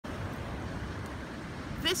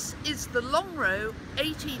This is the Longrow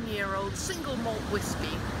 18-year-old single malt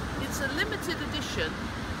whiskey. It's a limited edition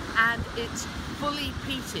and it's fully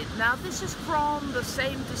peated. Now this is from the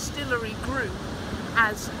same distillery group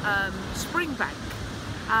as Springbank,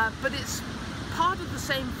 but it's part of the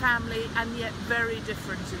same family and yet very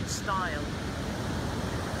different in style.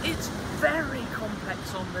 It's very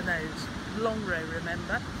complex on the nose. Longrow,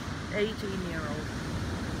 remember, 18-year-old.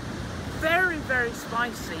 Very, very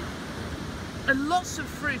spicy. And lots of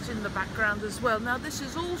fruit in the background as well. Now this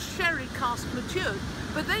is all sherry cask matured,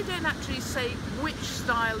 but they don't actually say which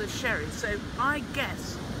style of sherry. So I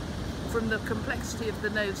guess from the complexity of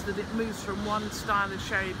the nose that it moves from one style of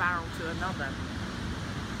sherry barrel to another.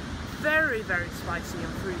 Very, very spicy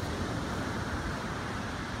and fruity.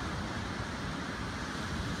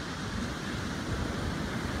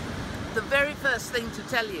 The very first thing to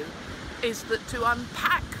tell you is that to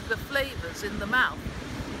unpack the flavours in the mouth,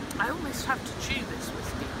 I almost have to chew this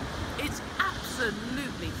whiskey. It's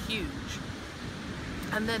absolutely huge.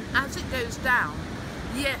 And then as it goes down,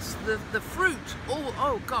 yes, the fruit,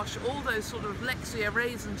 oh gosh, all those sort of Lexia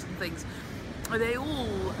raisins and things, they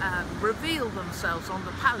all reveal themselves on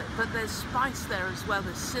the palate, but there's spice there as well.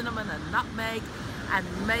 There's cinnamon and nutmeg and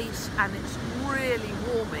mace, and it's really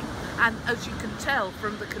warming. And as you can tell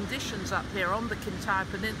from the conditions up here on the Kintyre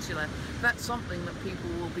Peninsula, that's something that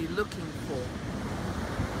people will be looking for.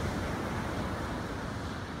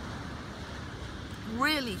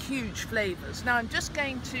 Really huge flavours. Now I'm just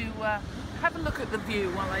going to have a look at the view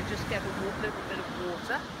while I just get a little bit of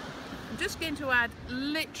water. I'm just going to add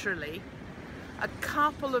literally a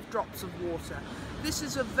couple of drops of water. This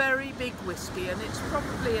is a very big whiskey and it's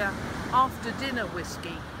probably a after dinner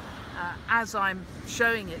whiskey as I'm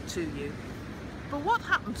showing it to you. But what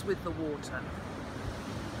happens with the water?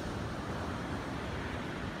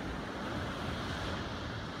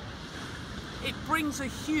 It brings a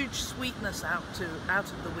huge sweetness out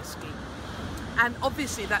of the whiskey, and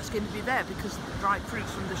obviously that's going to be there because of the dried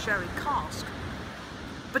fruits from the sherry cask,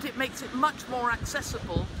 but it makes it much more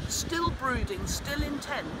accessible, still brooding, still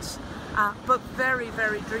intense, but very,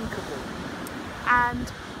 very drinkable.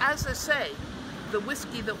 And as I say, the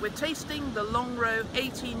whiskey that we're tasting, the Longrow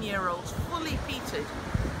 18-year-old, fully peated.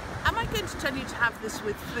 Am I going to tell you to have this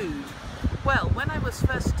with food? Well, when I was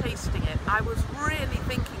first tasting it, I was really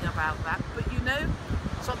thinking about that, but you know,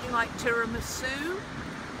 something like tiramisu,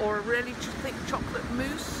 or a really thick chocolate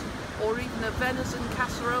mousse, or even a venison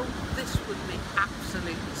casserole, this would be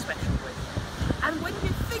absolutely special with. And when you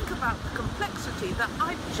think about the complexity that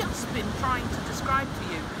I've just been trying to describe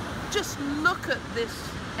to you, just look at this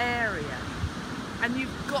area, and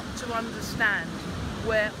you've got to understand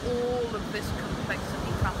where all of this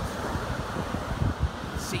complexity comes from.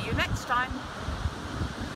 See you next time.